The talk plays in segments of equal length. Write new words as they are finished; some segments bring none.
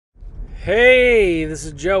Hey, this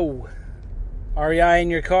is Joe. REI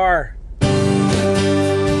in your car.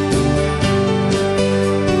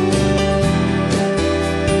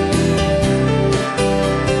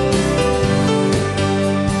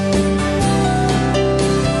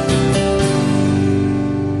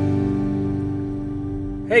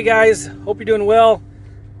 Hey guys, hope you're doing well.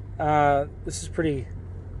 This is pretty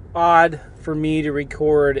odd for me to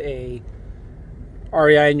record a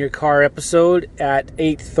REI in your car episode at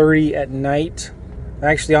 8:30 at night. I'm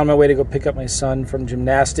actually on my way to go pick up my son from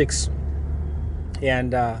gymnastics,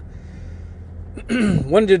 and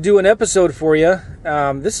wanted to do an episode for you.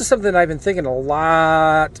 This is something I've been thinking a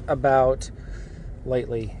lot about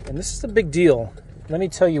lately, and this is a big deal. Let me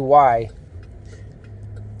tell you why.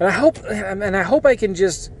 And I hope I can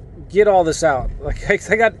just get all this out.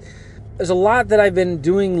 There's a lot that I've been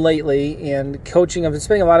doing lately in coaching. I've been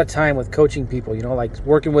spending a lot of time with coaching people, like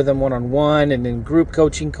working with them one-on-one and in group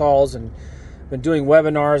coaching calls, and been doing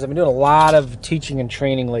webinars. I've been doing a lot of teaching and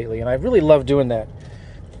training lately, and I really love doing that.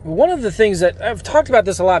 One of the things that I've talked about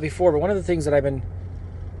this a lot before, but one of the things that I've been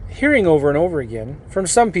hearing over and over again from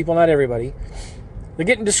some people, not everybody, they're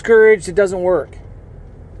getting discouraged. It doesn't work.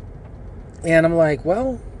 And I'm like,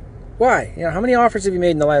 well, why? How many offers have you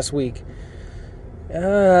made in the last week? 3.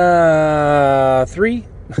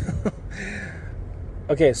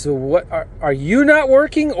 Okay, so what are you not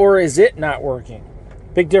working, or is it not working?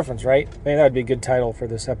 Big difference, right? Man, that would be a good title for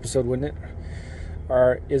this episode, wouldn't it?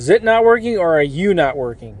 Or is it not working, or are you not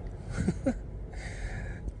working?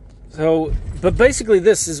 But basically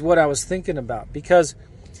this is what I was thinking about, because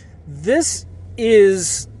this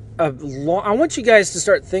is I want you guys to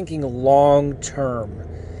start thinking long term.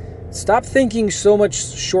 Stop thinking so much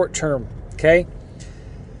short term, okay?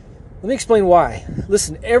 Let me explain why.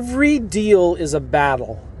 Listen, every deal is a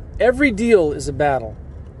battle. Every deal is a battle.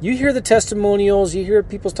 You hear the testimonials, you hear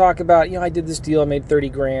people talk about, I did this deal, I made 30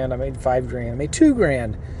 grand, I made 5 grand, I made 2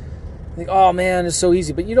 grand. You think, oh man, it's so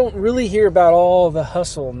easy. But you don't really hear about all the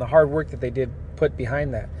hustle and the hard work that they did put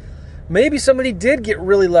behind that. Maybe somebody did get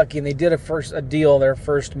really lucky and they did a deal their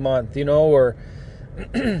first month, or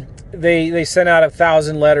they sent out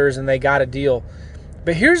 1,000 letters and they got a deal.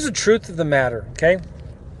 But here's the truth of the matter, okay?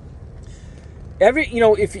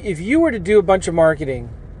 If you were to do a bunch of marketing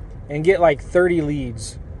and get like 30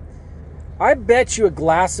 leads, I bet you a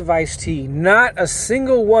glass of iced tea, not a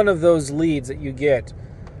single one of those leads that you get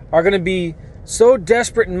are going to be so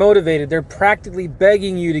desperate and motivated, they're practically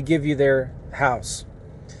begging you to give you their house.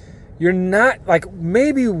 You're not,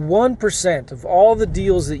 maybe 1% of all the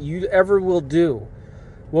deals that you ever will do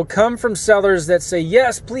will come from sellers that say,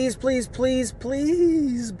 yes, please, please, please,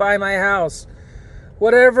 please buy my house.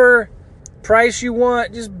 Whatever price you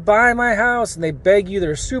want, just buy my house. And they beg you.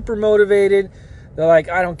 They're super motivated. They're like,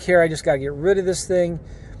 I don't care. I just got to get rid of this thing.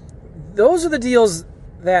 Those are the deals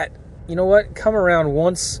that, come around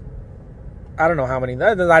once. I don't know how many.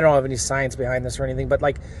 I don't have any science behind this or anything, but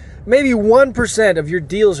maybe 1% of your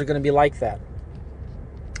deals are going to be like that.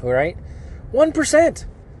 All right? 1%.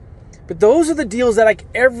 But those are the deals that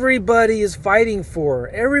everybody is fighting for.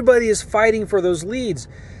 Everybody is fighting for those leads.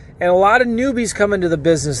 And a lot of newbies come into the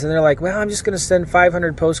business and they're like, well, I'm just going to send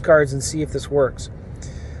 500 postcards and see if this works.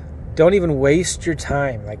 Don't even waste your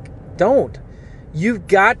time. Don't. You've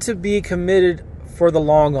got to be committed for the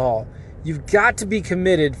long haul. You've got to be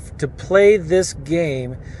committed to play this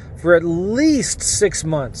game for at least 6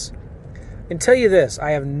 months. And tell you this,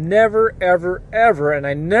 I have never, ever, ever, and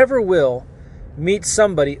I never will meet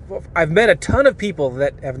somebody. I've met a ton of people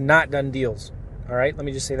that have not done deals. All right, let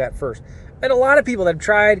me just say that first. I've met a lot of people that have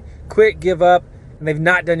tried, quit, give up, and they've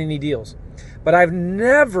not done any deals. But I've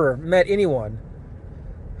never met anyone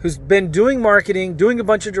who's been doing marketing, doing a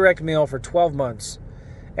bunch of direct mail for 12 months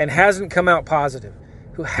and hasn't come out positive,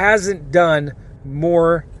 who hasn't done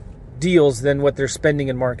more deals than what they're spending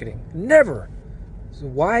in marketing. Never. So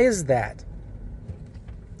why is that?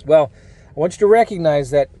 Well, I want you to recognize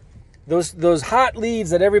that those hot leads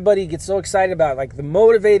that everybody gets so excited about, like the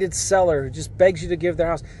motivated seller who just begs you to give their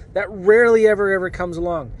house, that rarely ever comes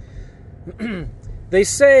along. They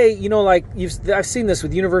say, I've seen this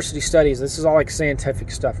with university studies. This is all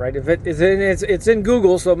scientific stuff, right? It's in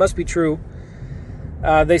Google, so it must be true.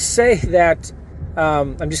 They say that,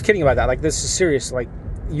 I'm just kidding about that. This is serious.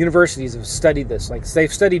 Universities have studied this.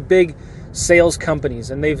 They've studied big sales companies,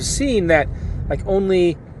 and they've seen that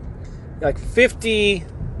only 50,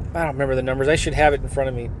 I don't remember the numbers. I should have it in front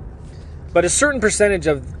of me. But a certain percentage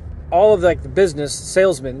of all of the business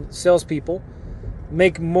salespeople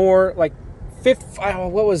make more,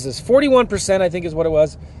 41%, I think is what it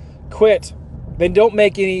was, quit. They don't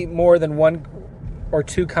make any more than 1 or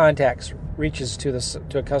 2 contacts reaches to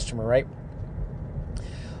a customer, right?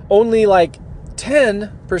 Only like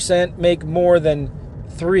 10% make more than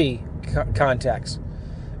 3 contacts.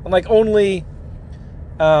 And like only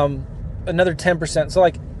another 10%. So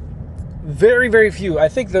like very, very few. I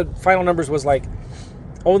think the final numbers was like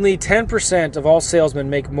only 10% of all salesmen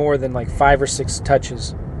make more than like 5 or 6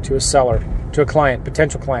 touches to a seller, to a client,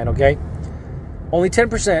 potential client, okay? Only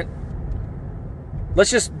 10%. Let's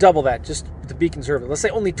just double that, just to be conservative. Let's say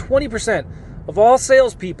only 20% of all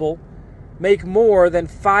salespeople make more than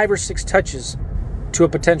 5 or 6 touches to a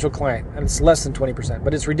potential client. And it's less than 20%,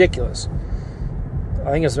 but it's ridiculous.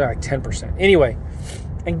 I think it's about like 10%. Anyway,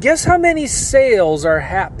 and guess how many sales are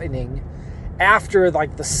happening after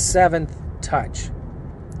like the 7th touch?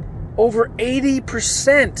 Over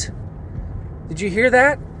 80%. Did you hear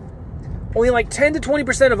that? Only like 10 to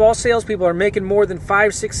 20% of all salespeople are making more than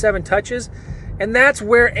 5, 6, 7 touches. And that's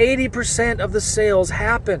where 80% of the sales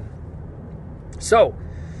happen. So,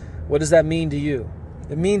 what does that mean to you?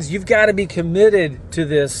 It means you've got to be committed to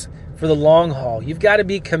this for the long haul. You've got to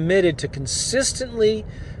be committed to consistently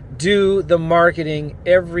do the marketing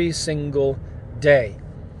every single day.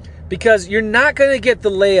 Because you're not going to get the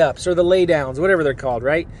layups or the laydowns, whatever they're called,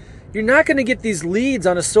 right? You're not going to get these leads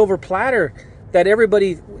on a silver platter that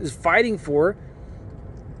everybody is fighting for.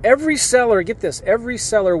 Every seller, get this, every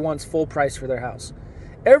seller wants full price for their house.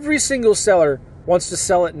 Every single seller wants to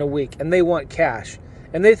sell it in a week, and they want cash.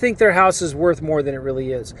 And they think their house is worth more than it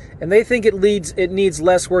really is. And they think it needs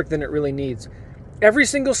less work than it really needs. Every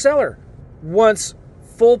single seller wants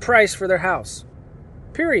full price for their house.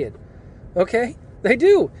 Period. Okay? They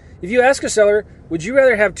do. If you ask a seller, would you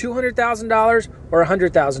rather have $200,000 or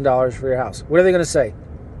 $100,000 for your house? What are they going to say?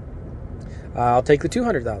 I'll take the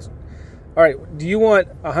 $200,000. All right, do you want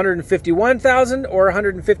 $151,000 or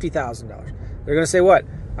 $150,000? They're going to say what?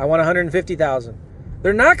 I want $150,000.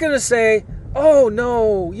 They're not going to say, oh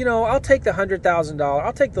no, I'll take the $100,000.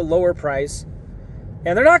 I'll take the lower price.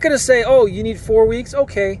 And they're not going to say, oh, you need 4 weeks?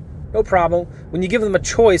 Okay, no problem. When you give them a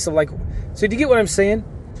choice of like, so do you get what I'm saying?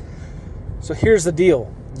 So here's the deal.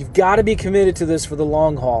 You've got to be committed to this for the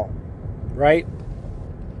long haul, right?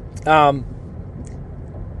 I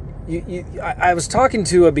was talking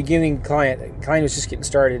to a beginning client. A client was just getting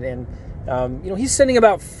started, and he's sending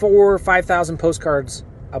about 4,000 or 5,000 postcards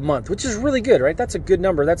a month, which is really good, right? That's a good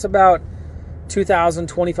number. That's about 2,000,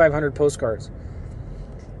 2,500 postcards.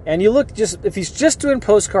 And you look, just if he's just doing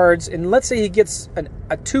postcards, and let's say he gets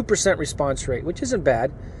a 2% response rate, which isn't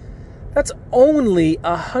bad, that's only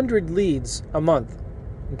 100 leads a month.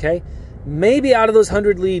 Okay, maybe out of those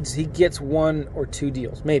 100 leads, he gets 1 or 2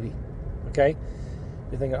 deals, maybe. Okay.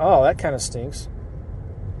 You're thinking, oh, that kind of stinks.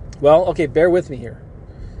 Well, okay, bear with me here.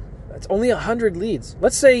 That's only 100 leads.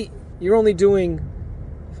 Let's say you're only doing,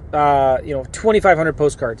 2,500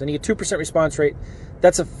 postcards, and you get 2% response rate.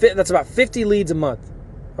 That's about 50 leads a month.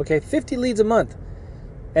 Okay, 50 leads a month,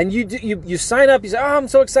 and you sign up. You say, oh, I'm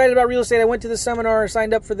so excited about real estate. I went to the seminar,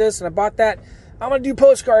 signed up for this, and I bought that. I'm gonna do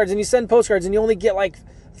postcards, and you send postcards, and you only get like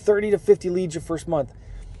 30 to 50 leads your first month,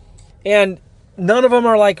 and none of them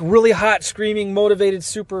are like really hot, screaming, motivated,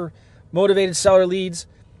 super motivated seller leads.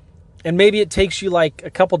 And maybe it takes you like a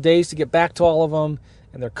couple days to get back to all of them,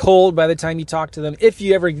 and they're cold by the time you talk to them. If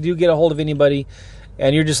you ever do get a hold of anybody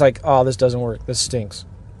and you're just like, oh, this doesn't work. This stinks.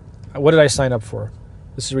 What did I sign up for?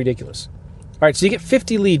 This is ridiculous. All right, so you get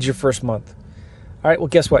 50 leads your first month. All right, well,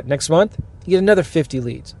 guess what? Next month, you get another 50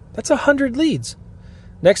 leads. That's 100 leads.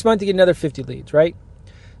 Next month, you get another 50 leads, right?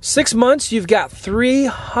 6 months, you've got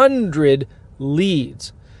 300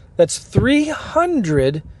 leads. That's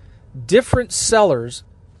 300 different sellers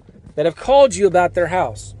that have called you about their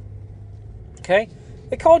house. Okay?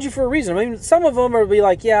 They called you for a reason. I mean, some of them will be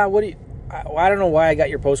like, yeah, I don't know why I got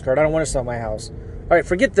your postcard. I don't want to sell my house. All right,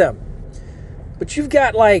 forget them. But you've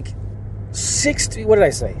got like 60, what did I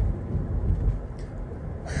say?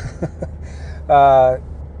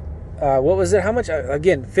 What was it? How much?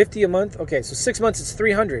 Again, 50 a month? Okay, so 6 months, it's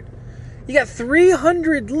 300. You got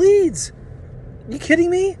 300 leads. Are you kidding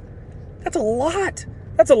me? That's a lot.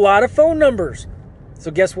 That's a lot of phone numbers. So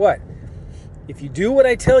guess what? If you do what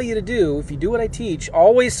I tell you to do, if you do what I teach,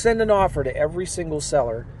 always send an offer to every single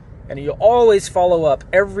seller, and you'll always follow up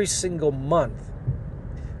every single month.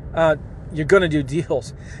 You're going to do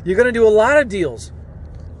deals. You're going to do a lot of deals.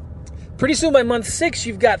 Pretty soon by month 6,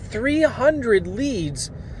 you've got 300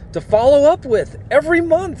 leads to follow up with every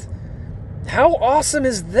month. How awesome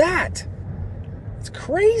is that? It's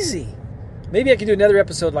crazy. Maybe I can do another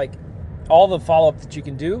episode like all the follow-up that you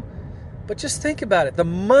can do. But just think about it. The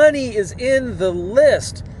money is in the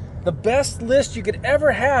list. The best list you could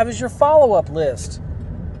ever have is your follow-up list.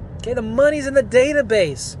 Okay, the money's in the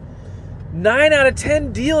database. 9 out of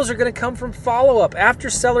 10 deals are going to come from follow-up. After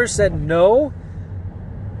sellers said no,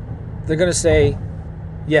 they're going to say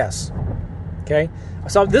yes. Okay?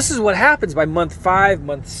 So this is what happens by month 5,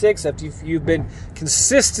 month 6, after you've been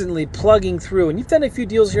consistently plugging through. And you've done a few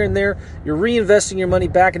deals here and there. You're reinvesting your money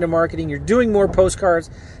back into marketing. You're doing more postcards.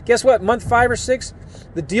 Guess what? Month 5 or 6,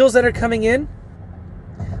 the deals that are coming in,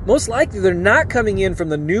 most likely they're not coming in from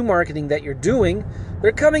the new marketing that you're doing.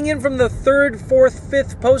 They're coming in from the 3rd, 4th,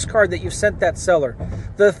 5th postcard that you've sent that seller.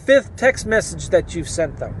 The 5th text message that you've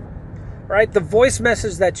sent them. Right? The voice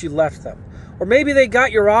message that you left them. Or maybe they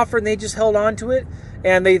got your offer and they just held on to it,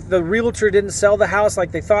 and the realtor didn't sell the house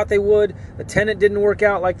like they thought they would. The tenant didn't work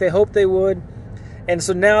out like they hoped they would. And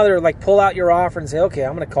so now they're like, pull out your offer and say, okay,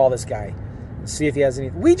 I'm going to call this guy and see if he has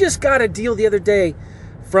anything. We just got a deal the other day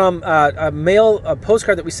from a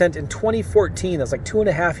postcard that we sent in 2014. That was like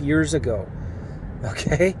 2.5 years ago.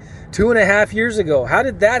 Okay? 2.5 years ago. How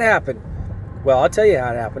did that happen? Well, I'll tell you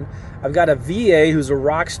how it happened. I've got a VA who's a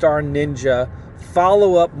rock star ninja,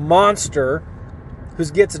 follow-up monster, who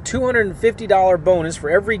gets a $250 bonus for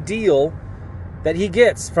every deal that he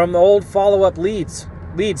gets from old follow-up leads,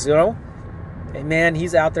 you know? And man,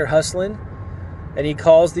 he's out there hustling, and he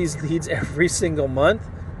calls these leads every single month.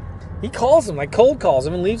 He calls them, like cold calls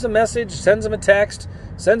them, and leaves a message, sends them a text,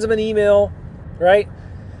 sends them an email, right?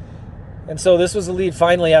 And so this was a lead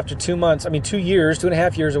finally after 2 months, 2 years,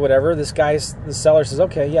 2.5 years or whatever. The seller says,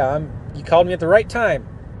 okay, yeah, you called me at the right time.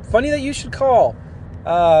 Funny that you should call.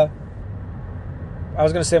 I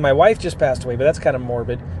was going to say my wife just passed away, but that's kind of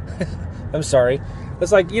morbid. I'm sorry.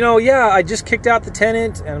 It's like, I just kicked out the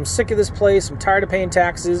tenant, and I'm sick of this place. I'm tired of paying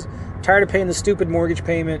taxes. I'm tired of paying the stupid mortgage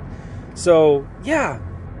payment. So, yeah,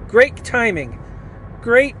 great timing.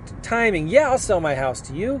 Great timing. Yeah, I'll sell my house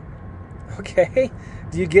to you. Okay?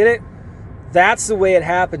 Do you get it? That's the way it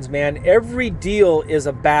happens, man. Every deal is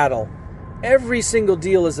a battle. Every single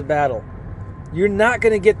deal is a battle. You're not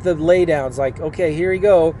going to get the laydowns like, okay, here you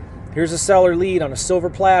go. Here's a seller lead on a silver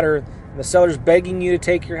platter, and the seller's begging you to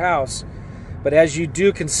take your house. But as you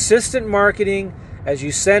do consistent marketing, as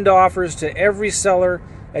you send offers to every seller,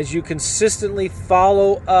 as you consistently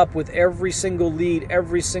follow up with every single lead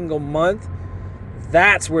every single month,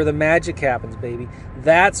 that's where the magic happens, baby.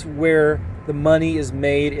 That's where the money is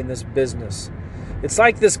made in this business. It's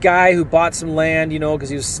like this guy who bought some land, because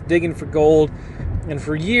he was digging for gold. And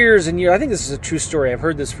for years and years, I think this is a true story. I've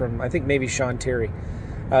heard this from, I think maybe Sean Terry.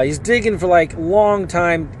 He's digging for like a long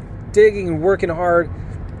time, digging and working hard.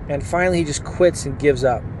 And finally he just quits and gives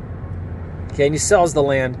up. Okay, and he sells the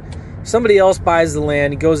land. Somebody else buys the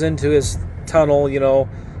land. He goes into his tunnel,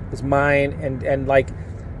 his mine, and like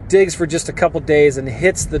digs for just a couple days and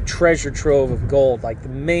hits the treasure trove of gold, like the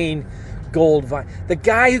main gold vine. The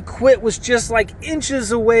guy who quit was just like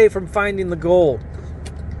inches away from finding the gold.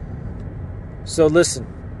 So listen,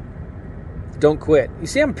 don't quit. You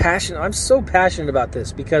see, I'm so passionate about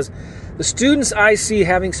this because the students I see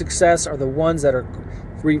having success are the ones that are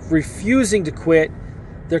refusing to quit.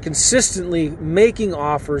 They're consistently making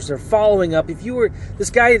offers. They're following up.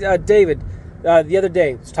 This guy, David, the other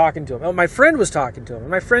day was talking to him. Oh, my friend was talking to him.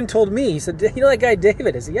 And my friend told me, he said, you know that guy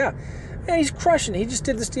David? I said, yeah. Man, he's crushing it. He just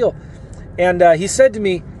did this deal. And he said to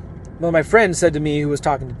me, my friend said to me, who was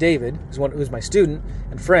talking to David, who's my student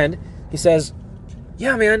and friend, he says,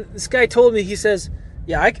 yeah, man, this guy told me, he says,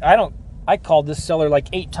 yeah, I called this seller like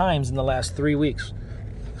 8 times in the last 3 weeks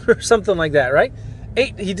or something like that, right?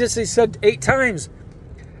 He said 8 times.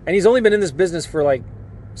 And he's only been in this business for like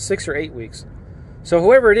 6 or 8 weeks. So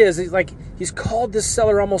whoever it is, he's called this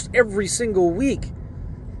seller almost every single week.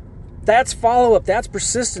 That's follow-up. That's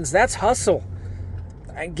persistence. That's hustle.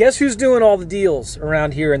 And guess who's doing all the deals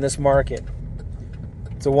around here in this market?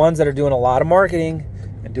 It's the ones that are doing a lot of marketing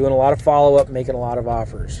and doing a lot of follow-up, making a lot of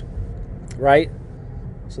offers. Right?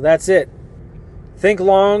 So that's it. Think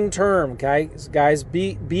long-term, guys.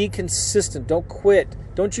 Be consistent. Don't quit.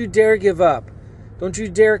 Don't you dare give up. Don't you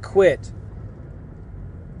dare quit.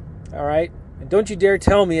 All right? And don't you dare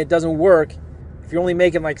tell me it doesn't work if you're only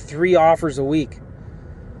making like 3 offers a week.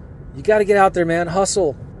 You got to get out there, man.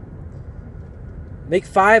 Hustle. Make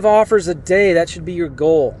 5 offers a day. That should be your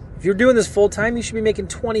goal. If you're doing this full time, you should be making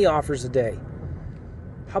 20 offers a day.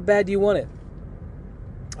 How bad do you want it?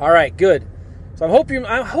 All right, good. So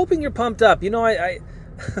I'm hoping you're pumped up. I've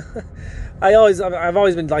always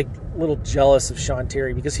been like a little jealous of Sean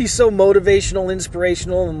Terry because he's so motivational,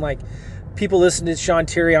 inspirational, and like people listen to Sean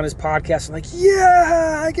Terry on his podcast and like,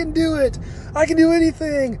 yeah, I can do it. I can do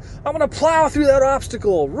anything. I'm gonna plow through that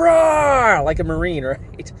obstacle, roar, like a Marine,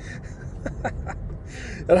 right?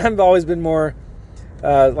 And I've always been more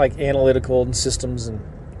like analytical and systems and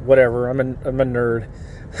whatever. I'm a nerd.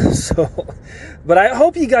 But I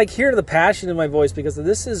hope you guys hear the passion in my voice, because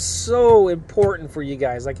this is so important for you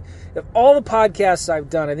guys. Like, of all the podcasts I've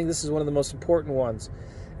done, I think this is one of the most important ones.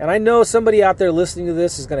 And I know somebody out there listening to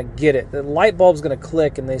this is going to get it. The light bulb's going to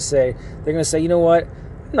click, and they're going to say, you know what?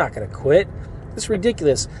 I'm not going to quit. It's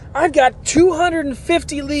ridiculous. I've got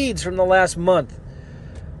 250 leads from the last month.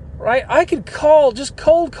 Right? I could just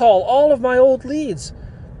cold call all of my old leads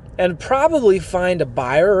and probably find a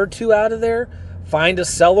buyer or two out of there, find a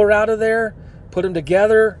seller out of there, put them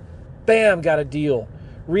together, bam, got a deal.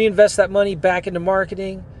 Reinvest that money back into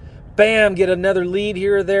marketing, bam, get another lead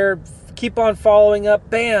here or there, keep on following up,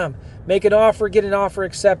 bam, make an offer, get an offer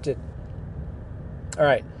accepted. All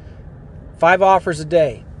right, 5 offers a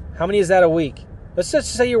day. How many is that a week? Let's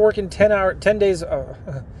just say you're working 5 days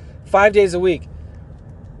a week.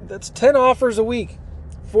 That's 10 offers a week,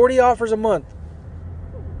 40 offers a month.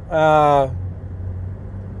 I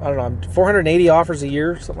don't know, 480 offers a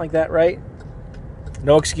year, something like that, right?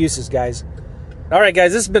 No excuses, guys. All right,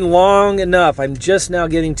 guys, this has been long enough. I'm just now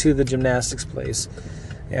getting to the gymnastics place,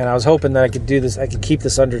 and I was hoping that I could keep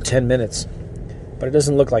this under 10 minutes, but it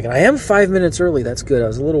doesn't look like it. I am 5 minutes early. That's good. I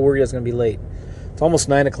was a little worried I was going to be late. It's almost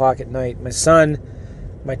 9 o'clock at night. My son,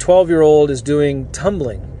 my 12-year-old, is doing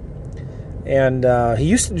tumbling, and he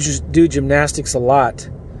used to just do gymnastics a lot.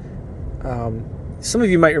 Some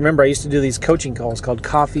of you might remember I used to do these coaching calls called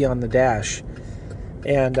Coffee on the Dash.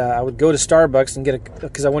 And I would go to Starbucks and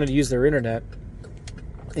because I wanted to use their internet.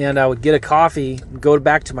 And I would get a coffee, go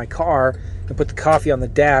back to my car, and put the coffee on the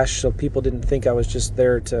dash so people didn't think I was just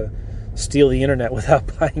there to steal the internet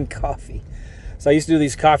without buying coffee. So I used to do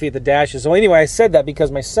these coffee at the dashes. So anyway, I said that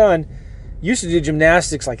because my son used to do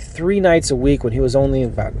gymnastics like 3 nights a week when he was only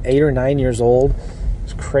about 8 or 9 years old. It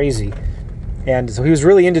was crazy. And so he was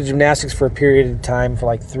really into gymnastics for a period of time, for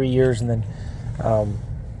like 3 years, and then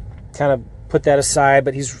kind of put that aside.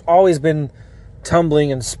 But he's always been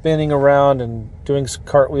tumbling and spinning around and doing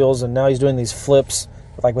cartwheels, and now he's doing these flips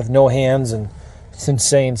like with no hands, and it's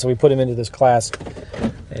insane. So we put him into this class,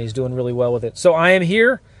 and he's doing really well with it. So I am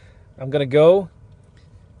here. I'm going to go.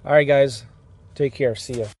 All right, guys. Take care.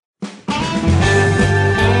 See ya.